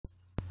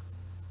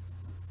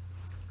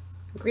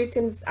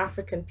Greetings,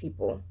 African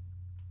people.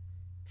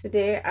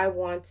 Today I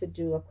want to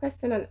do a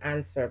question and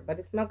answer, but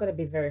it's not going to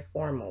be very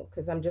formal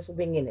because I'm just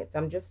winging it.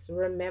 I'm just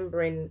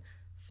remembering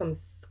some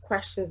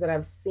questions that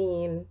I've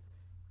seen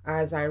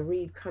as I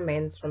read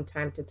comments from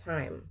time to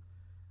time.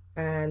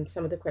 And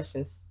some of the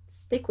questions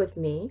stick with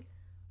me,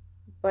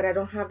 but I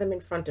don't have them in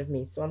front of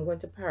me. So I'm going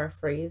to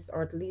paraphrase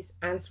or at least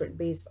answer it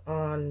based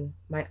on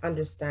my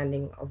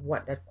understanding of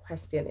what that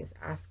question is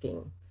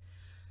asking.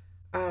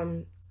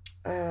 Um,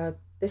 uh,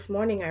 this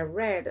morning, I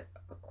read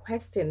a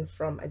question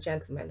from a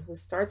gentleman who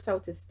starts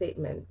out his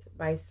statement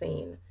by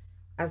saying,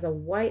 as a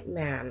white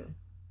man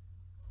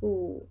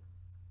who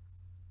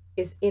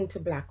is into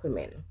black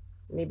women,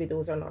 maybe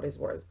those are not his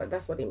words, but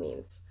that's what he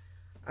means.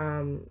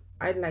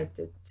 I'd like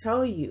to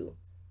tell you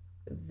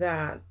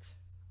that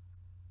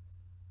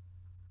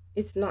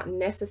it's not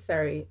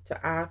necessary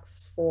to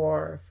ask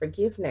for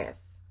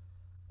forgiveness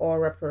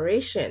or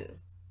reparation.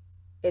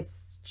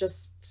 It's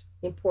just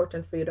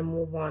important for you to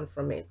move on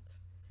from it.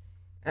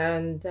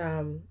 And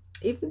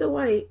even though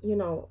I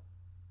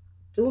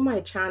do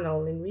my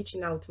channel and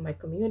reaching out to my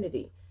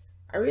community,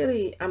 I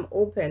really am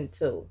open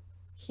to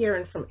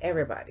hearing from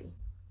everybody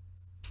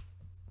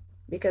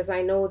because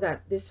I know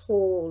that this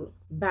whole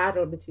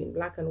battle between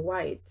black and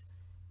white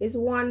is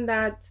one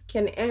that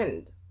can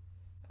end.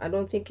 I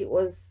don't think it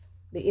was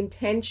the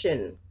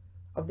intention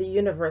of the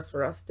universe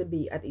for us to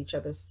be at each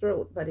other's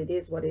throat, but it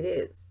is what it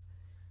is.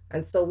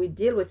 And so we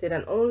deal with it,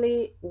 and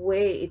only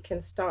way it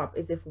can stop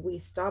is if we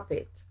stop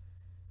it.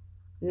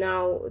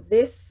 Now,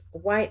 this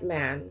white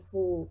man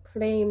who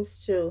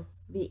claims to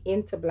be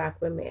into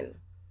black women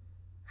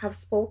have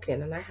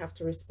spoken, and I have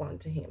to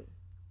respond to him.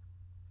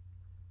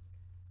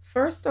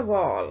 First of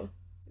all,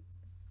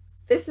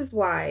 this is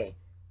why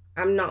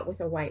I'm not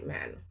with a white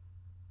man.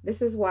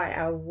 This is why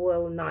I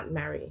will not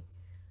marry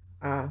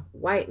a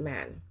white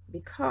man,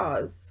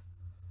 because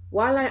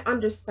while I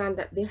understand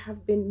that there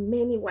have been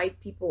many white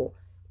people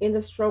in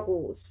the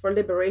struggles for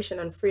liberation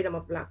and freedom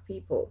of black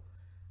people,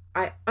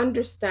 I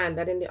understand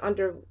that in the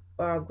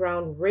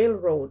Underground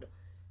Railroad,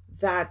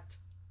 that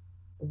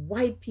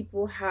white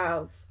people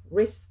have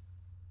risked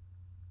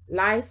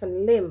life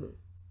and limb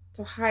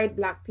to hide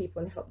black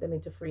people and help them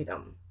into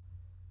freedom.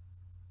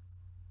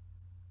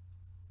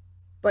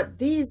 But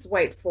these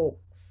white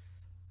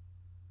folks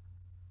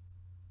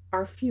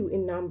are few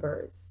in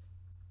numbers.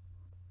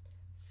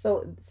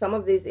 So some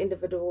of these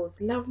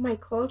individuals love my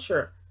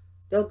culture.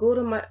 They'll go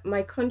to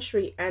my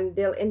country and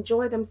they'll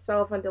enjoy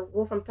themselves, and they'll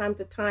go from time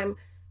to time.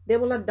 They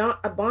will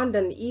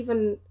abandon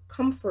even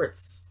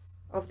comforts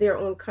of their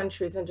own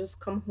countries and just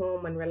come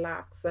home and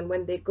relax. And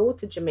when they go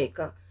to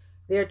Jamaica,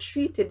 they're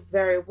treated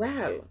very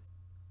well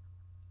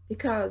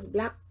because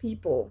black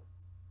people,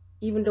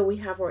 even though we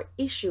have our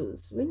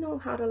issues, we know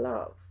how to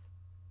love.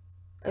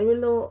 And we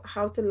know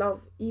how to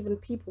love even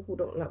people who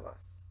don't love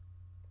us.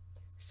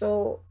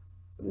 So,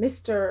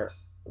 Mr.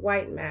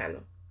 White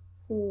Man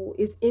who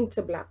is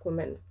into black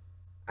women,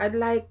 I'd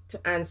like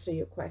to answer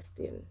your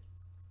question.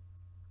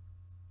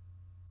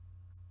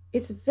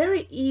 It's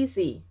very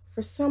easy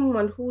for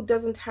someone who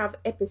doesn't have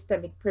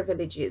epistemic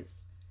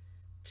privileges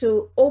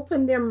to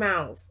open their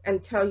mouth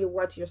and tell you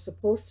what you're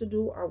supposed to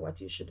do or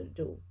what you shouldn't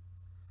do.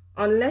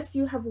 Unless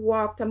you have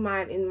walked a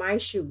mile in my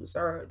shoes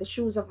or the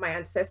shoes of my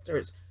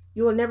ancestors,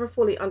 you will never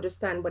fully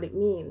understand what it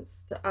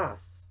means to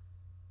us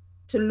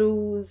to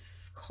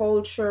lose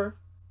culture,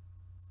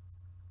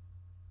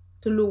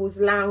 to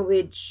lose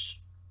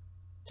language,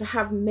 to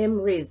have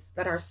memories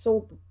that are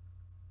so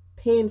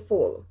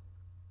painful.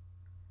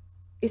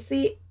 You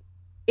see,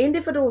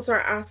 individuals are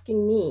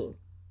asking me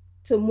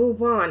to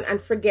move on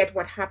and forget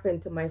what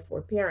happened to my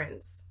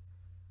foreparents.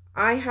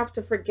 I have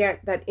to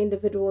forget that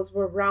individuals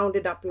were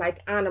rounded up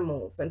like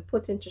animals and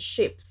put into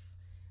ships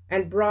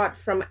and brought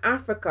from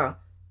Africa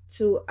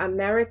to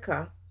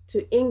America,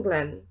 to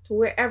England, to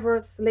wherever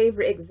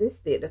slavery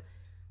existed,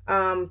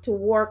 to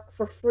work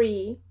for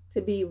free,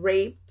 to be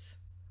raped,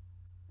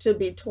 to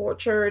be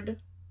tortured,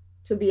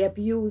 to be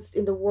abused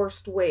in the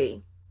worst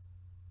way.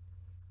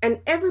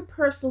 And every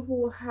person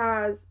who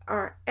has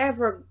or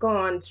ever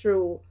gone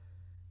through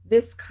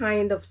this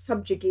kind of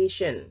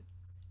subjugation,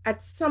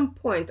 at some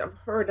point I've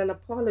heard an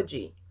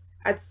apology.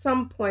 At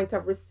some point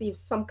I've received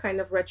some kind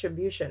of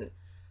retribution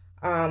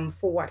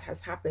for what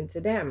has happened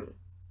to them.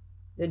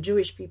 The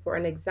Jewish people are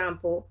an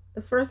example,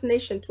 the First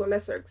Nation to a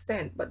lesser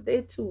extent, but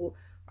they too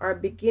are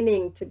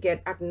beginning to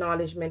get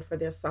acknowledgement for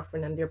their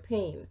suffering and their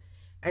pain.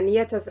 And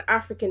yet, as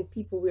African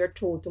people, we are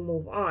told to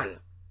move on.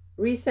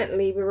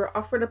 Recently, we were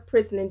offered a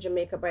prison in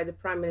Jamaica by the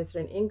Prime Minister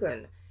in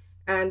England.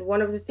 And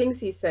one of the things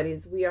he said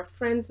is, we are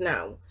friends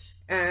now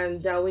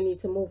and we need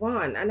to move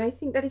on. And I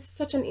think that is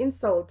such an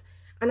insult.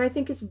 And I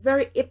think it's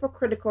very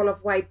hypocritical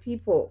of white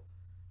people.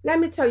 Let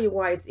me tell you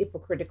why it's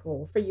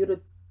hypocritical for you to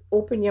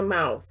open your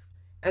mouth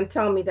and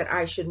tell me that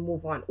I should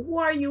move on. Who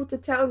are you to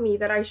tell me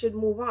that I should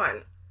move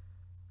on?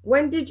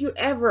 When did you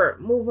ever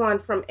move on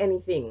from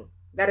anything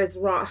that has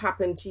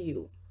happened to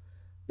you?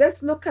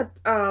 Let's look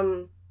at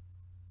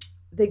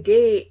the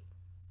gay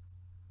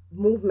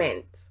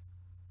movement,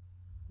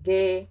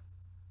 gay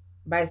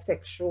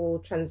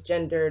bisexual,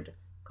 transgendered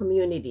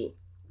community.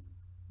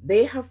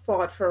 They have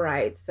fought for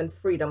rights and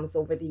freedoms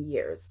over the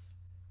years,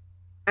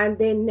 and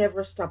they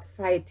never stop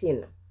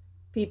fighting.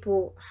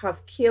 People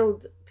have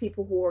killed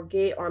people who are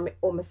gay or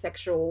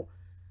homosexual.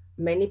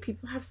 Many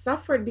people have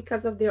suffered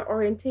because of their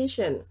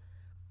orientation,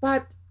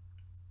 but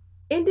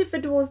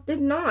individuals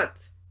did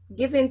not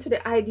give in to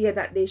the idea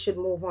that they should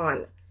move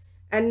on.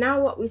 And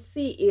now what we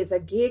see is a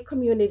gay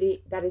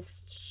community that is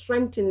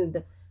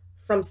strengthened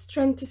from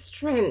strength to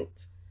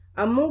strength,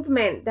 a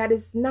movement that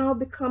is now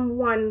become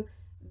one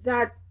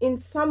that in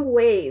some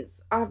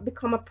ways have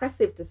become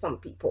oppressive to some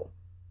people.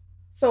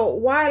 So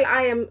while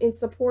I am in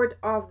support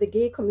of the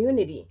gay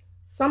community,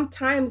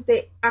 sometimes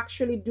they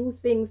actually do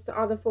things to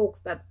other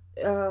folks that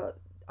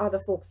other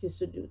folks used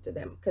to do to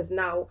them. Because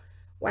now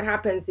what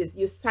happens is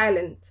you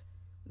silent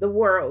the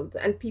world,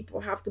 and people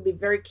have to be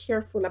very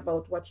careful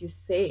about what you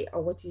say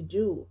or what you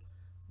do.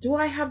 Do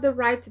I have the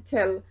right to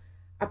tell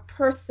a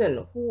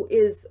person who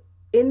is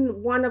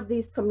in one of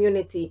these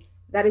community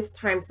that it's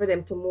time for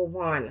them to move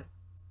on?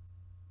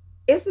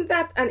 Isn't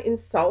that an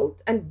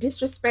insult and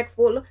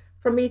disrespectful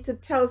for me to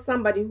tell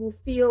somebody who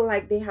feel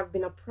like they have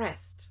been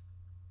oppressed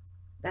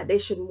that they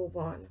should move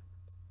on?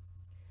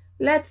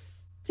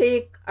 Let's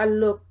take a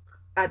look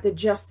at the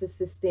justice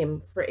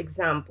system, for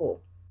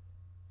example.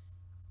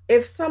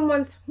 If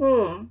someone's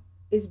home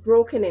is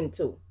broken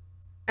into,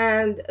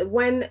 and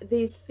when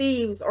these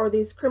thieves or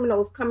these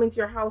criminals come into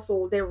your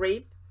household, they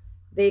rape,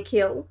 they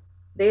kill,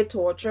 they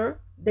torture,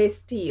 they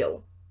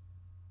steal.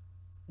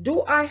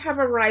 Do I have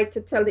a right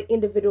to tell the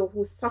individual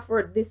who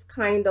suffered this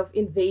kind of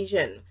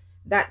invasion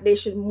that they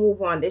should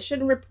move on? They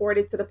shouldn't report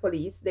it to the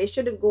police. They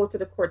shouldn't go to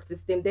the court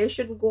system. They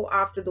shouldn't go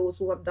after those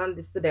who have done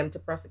this to them to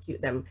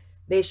prosecute them.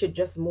 They should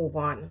just move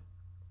on.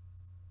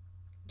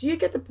 Do you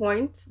get the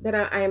point that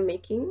I am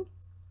making?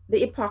 The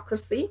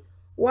hypocrisy.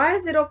 Why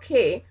is it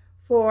okay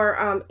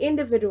for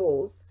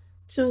individuals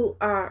to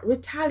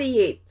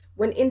retaliate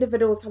when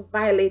individuals have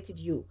violated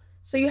you?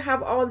 So you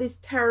have all these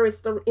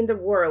terrorists in the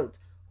world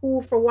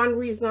who, for one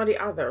reason or the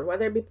other,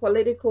 whether it be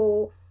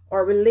political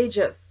or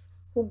religious,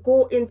 who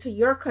go into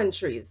your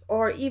countries,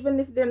 or even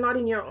if they're not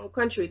in your own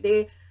country,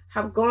 they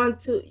have gone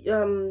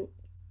to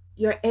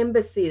your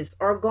embassies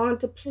or gone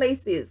to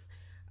places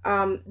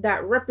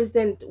that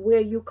represent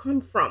where you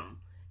come from,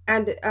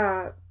 and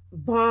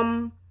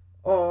bomb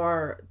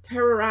or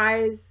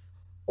terrorize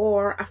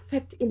or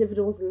affect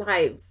individuals'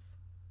 lives.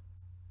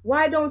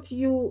 Why don't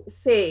you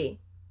say,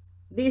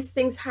 these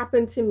things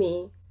happen to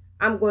me,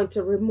 I'm going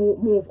to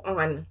move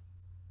on?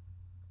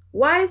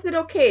 Why is it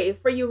okay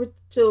for you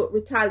to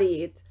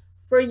retaliate,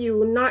 for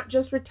you not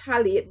just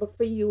retaliate, but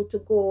for you to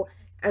go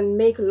and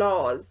make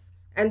laws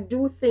and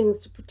do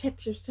things to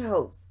protect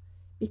yourselves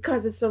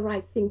because it's the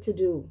right thing to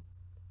do?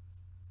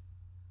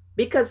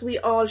 Because we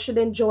all should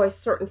enjoy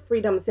certain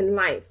freedoms in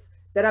life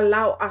that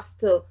allow us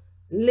to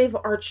live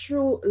our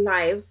true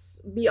lives,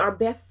 be our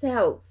best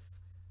selves,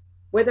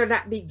 whether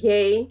that be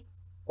gay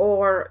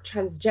or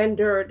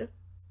transgendered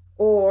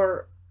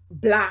or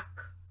black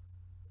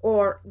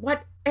or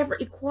whatever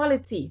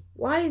equality.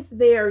 Why is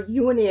there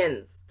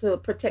unions to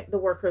protect the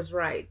workers'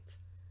 right?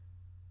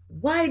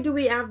 Why do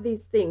we have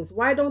these things?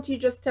 Why don't you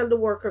just tell the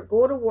worker,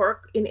 go to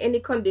work in any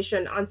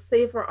condition,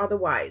 unsafe or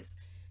otherwise?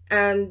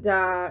 And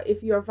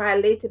if you're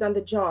violated on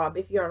the job,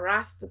 if you're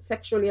harassed,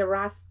 sexually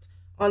harassed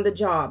on the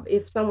job,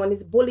 if someone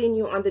is bullying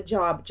you on the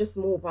job, just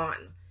move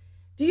on.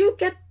 Do you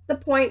get the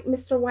point,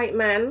 Mr. White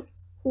Man,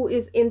 who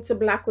is into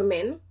black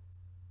women?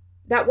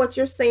 That what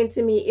you're saying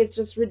to me is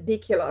just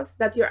ridiculous,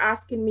 that you're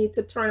asking me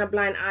to turn a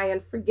blind eye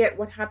and forget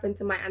what happened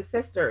to my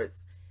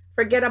ancestors,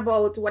 forget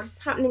about what is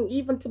happening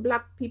even to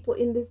black people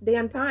in this day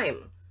and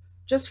time.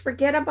 Just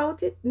forget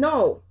about it?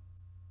 No,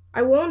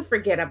 I won't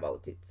forget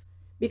about it,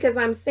 because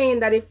I'm saying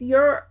that if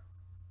you're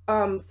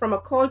from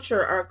a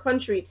culture or a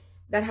country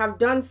that have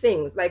done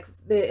things like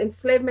the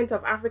enslavement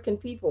of African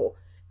people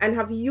and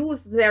have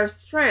used their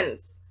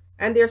strength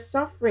and their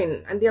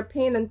suffering and their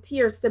pain and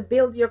tears to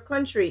build your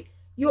country,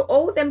 you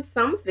owe them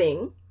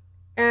something.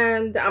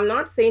 And I'm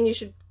not saying you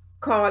should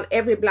call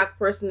every black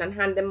person and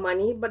hand them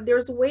money, but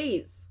there's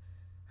ways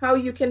how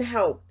you can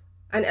help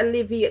and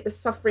alleviate the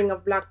suffering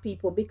of black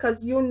people,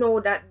 because you know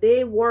that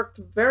they worked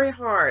very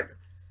hard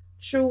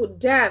through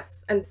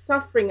death and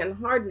suffering and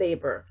hard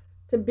labor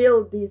to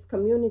build these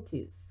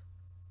communities.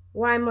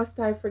 Why must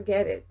I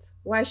forget it?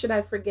 Why should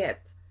I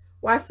forget?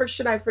 Why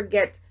should I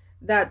forget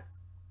that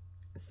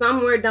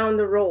somewhere down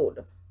the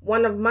road,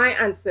 one of my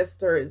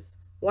ancestors,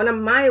 one of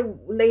my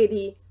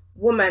lady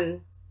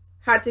woman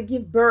had to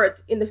give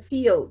birth in the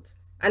field,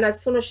 and as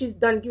soon as she's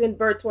done giving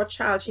birth to a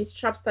child, she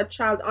straps that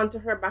child onto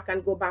her back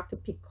and go back to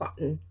pick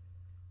cotton?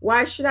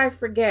 Why should I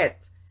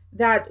forget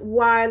that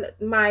while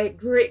my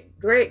great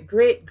great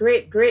great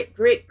great great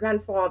great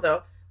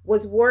grandfather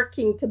was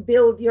working to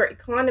build your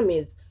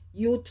economies,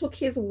 you took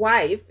his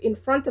wife in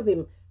front of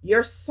him,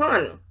 your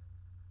son,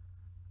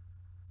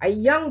 a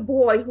young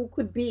boy who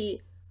could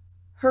be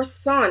her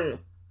son,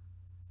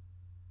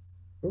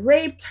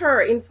 raped her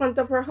in front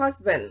of her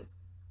husband?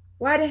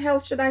 Why the hell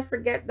should I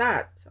forget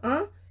that?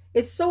 Huh?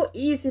 It's so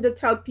easy to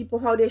tell people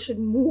how they should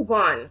move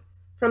on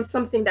from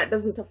something that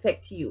doesn't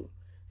affect you.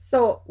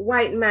 So,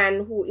 white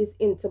man who is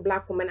into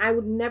black woman, I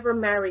would never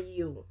marry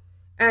you.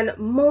 And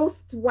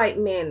most white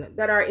men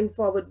that are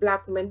involved with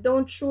black women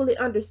don't truly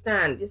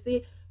understand. You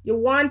see, you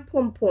want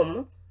pum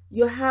pum,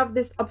 you have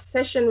this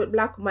obsession with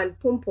black woman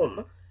pum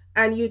pum,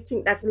 and you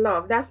think that's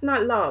love. That's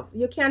not love.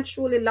 You can't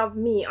truly love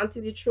me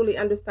until you truly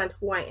understand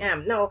who I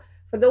am. Now,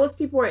 for those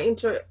people who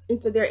are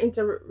into their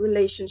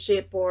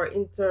interrelationship or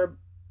inter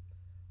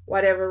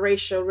whatever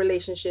racial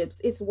relationships,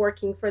 it's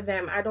working for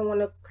them. I don't want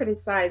to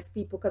criticize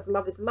people because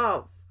love is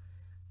love.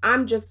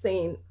 I'm just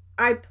saying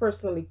I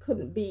personally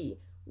couldn't be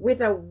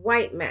with a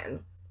white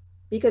man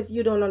because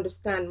you don't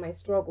understand my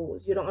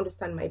struggles, you don't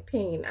understand my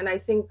pain. And I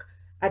think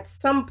at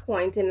some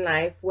point in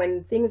life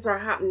when things are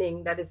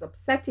happening that is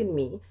upsetting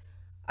me,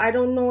 I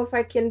don't know if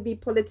I can be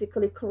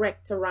politically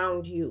correct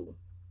around you.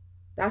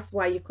 That's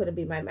why you couldn't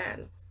be my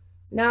man.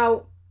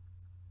 Now,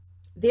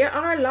 there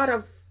are a lot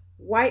of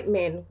white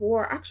men who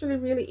are actually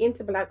really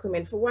into black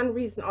women for one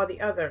reason or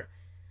the other.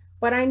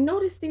 But I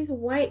notice these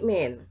white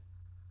men,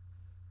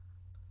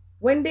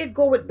 when they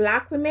go with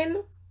black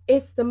women,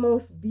 it's the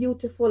most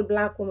beautiful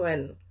black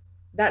woman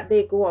that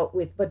they go out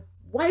with. But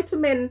white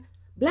women,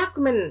 black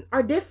women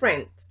are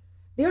different.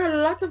 There are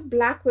a lot of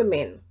black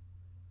women,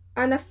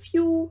 and a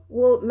few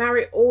will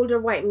marry older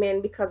white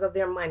men because of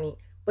their money.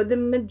 But the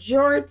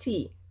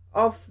majority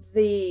of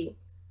the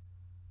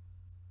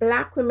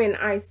black women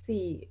I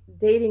see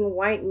dating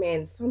white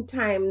men,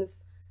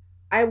 sometimes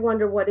I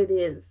wonder what it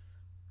is.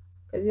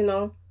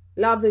 Because,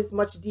 love is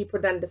much deeper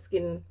than the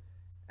skin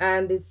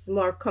and it's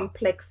more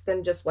complex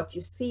than just what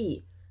you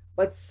see.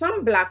 But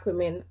some black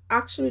women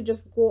actually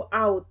just go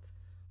out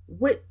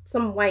with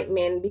some white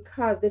men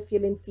because they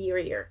feel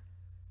inferior.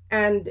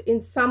 And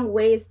in some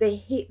ways, they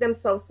hate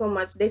themselves so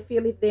much. They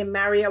feel if they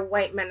marry a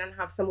white man and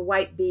have some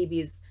white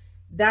babies,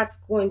 that's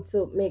going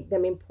to make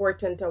them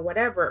important or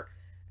whatever.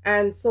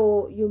 And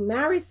so you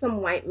marry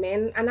some white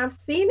men, and I've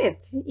seen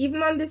it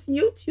even on this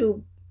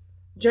YouTube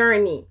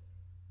journey.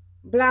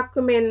 Black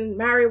women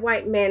marry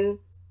white men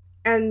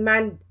and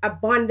man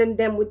abandon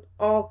them with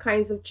all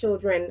kinds of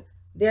children.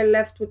 They're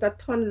left with a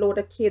ton load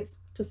of kids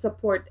to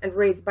support and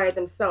raise by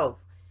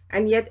themselves.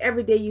 And yet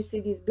every day you see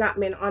these black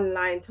men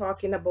online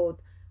talking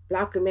about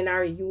black women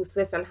are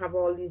useless and have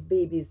all these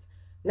babies.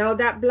 Now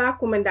that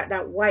black woman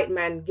that white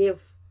man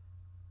gave,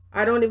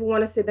 I don't even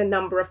want to say the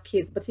number of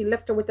kids, but he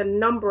left her with a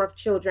number of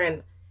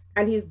children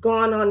and he's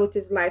gone on with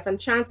his life. And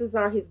chances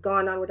are he's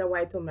gone on with a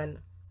white woman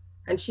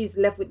and she's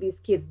left with these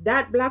kids.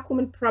 That black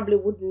woman probably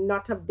would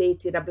not have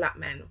dated a black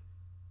man.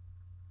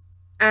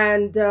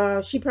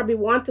 And she probably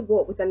want to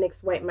go out with the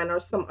next white man or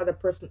some other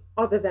person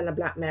other than a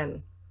black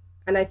man.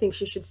 And I think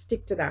she should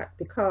stick to that,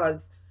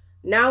 because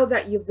now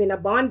that you've been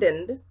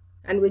abandoned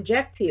and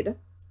rejected,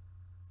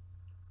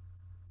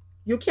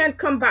 you can't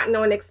come back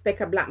now and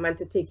expect a black man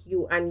to take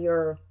you and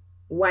your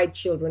white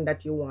children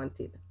that you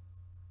wanted.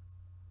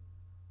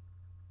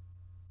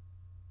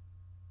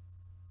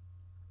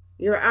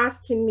 You're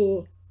asking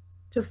me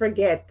to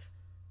forget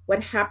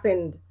what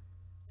happened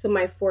to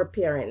my four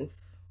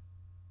parents.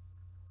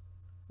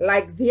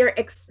 Like their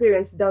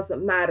experience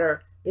doesn't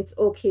matter. It's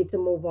okay to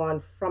move on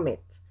from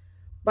it.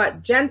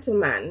 But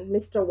gentleman,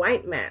 Mr.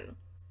 White Man,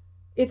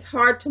 it's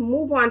hard to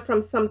move on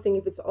from something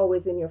if it's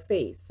always in your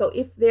face. So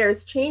if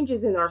there's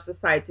changes in our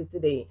society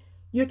today,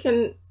 you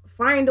can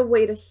find a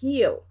way to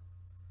heal.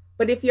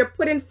 But if you're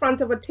put in front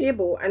of a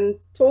table and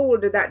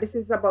told that this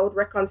is about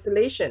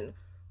reconciliation,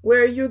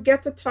 where you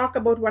get to talk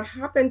about what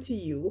happened to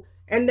you,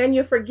 and then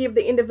you forgive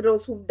the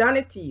individuals who've done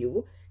it to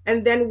you,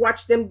 and then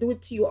watch them do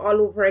it to you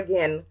all over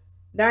again,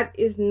 that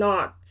is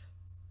not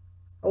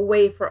a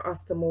way for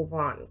us to move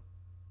on.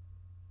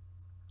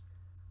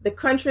 The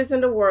countries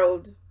in the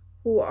world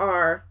who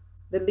are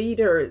the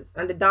leaders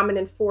and the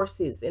dominant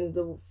forces in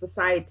the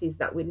societies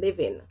that we live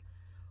in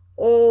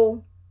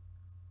owe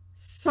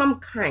some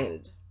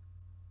kind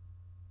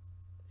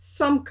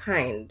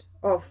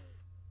of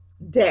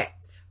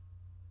debt,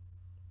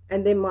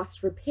 and they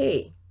must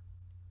repay.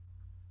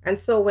 And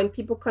so when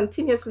people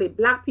continuously,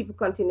 black people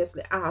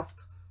continuously ask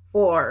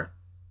for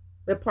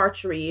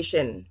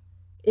repatriation,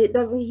 it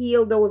doesn't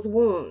heal those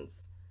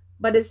wounds,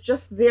 but it's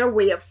just their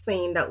way of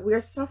saying that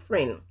we're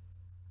suffering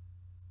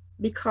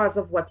because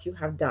of what you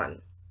have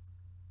done.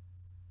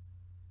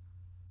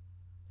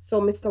 So,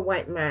 Mr.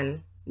 White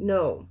Man,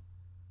 no,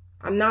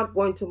 I'm not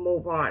going to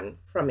move on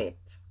from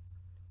it.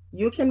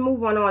 You can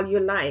move on all you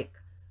like,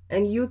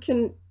 and you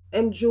can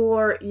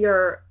endure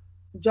your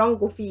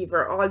jungle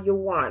fever all you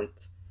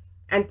want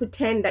and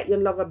pretend that you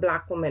love a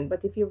black woman.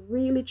 But if you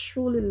really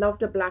truly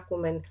loved a black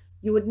woman,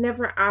 you would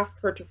never ask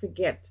her to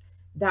forget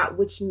that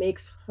which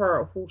makes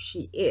her who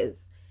she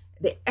is,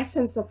 the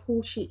essence of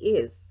who she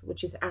is,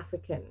 which is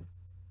African.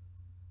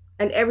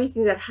 And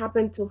everything that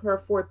happened to her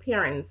four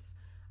parents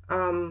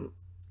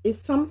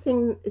is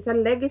a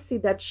legacy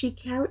that she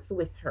carries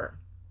with her.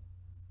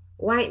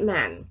 White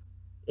man,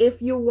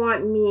 if you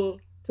want me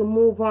to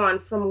move on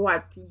from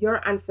what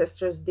your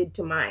ancestors did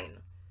to mine,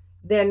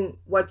 then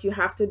what you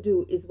have to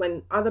do is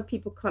when other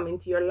people come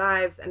into your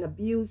lives and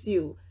abuse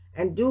you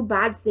and do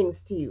bad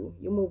things to you,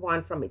 you move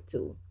on from it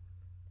too.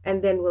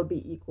 And then we'll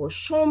be equal.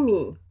 Show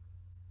me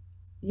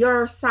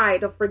your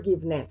side of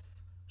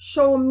forgiveness.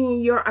 Show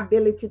me your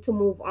ability to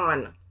move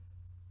on.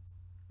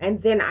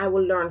 And then I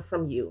will learn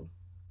from you.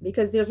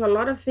 Because there's a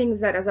lot of things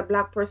that as a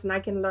Black person I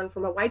can learn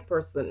from a white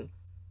person.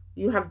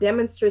 You have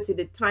demonstrated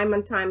it time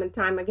and time and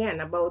time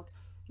again about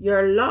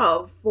your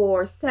love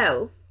for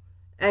self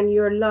and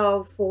your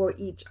love for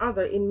each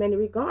other in many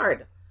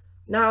regard.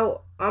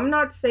 Now, I'm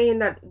not saying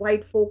that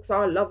white folks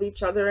all love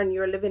each other and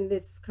you're living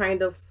this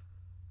kind of,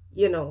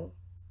 you know,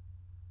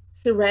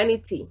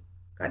 serenity.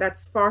 God,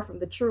 that's far from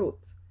the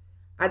truth.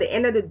 At the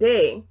end of the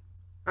day,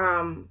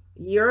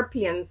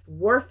 Europeans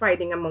were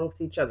fighting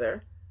amongst each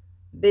other.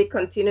 They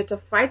continue to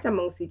fight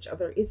amongst each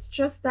other. It's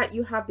just that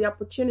you have the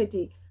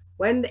opportunity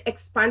when the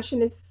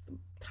expansionist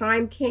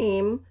time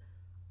came,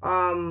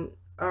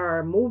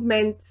 our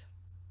movement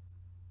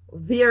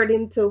veered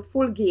into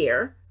full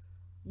gear.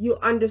 You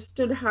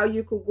understood how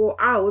you could go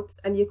out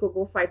and you could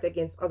go fight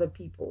against other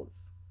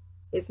peoples.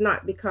 It's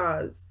not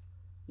because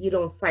you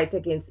don't fight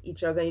against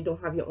each other, you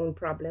don't have your own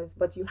problems,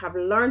 but you have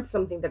learned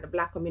something that the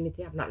Black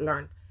community have not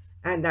learned,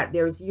 and that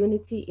there is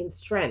unity in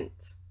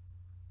strength.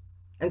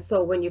 And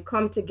so when you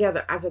come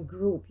together as a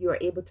group, you are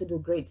able to do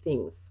great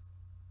things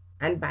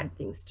and bad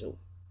things too.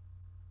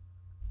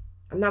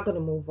 I'm not going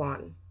to move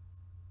on.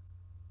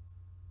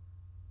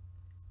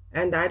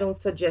 And I don't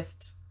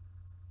suggest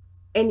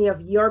any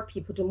of your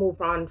people to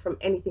move on from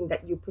anything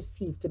that you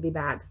perceive to be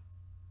bad.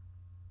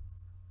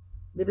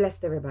 Be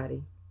blessed,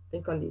 everybody.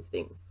 Think on these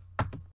things.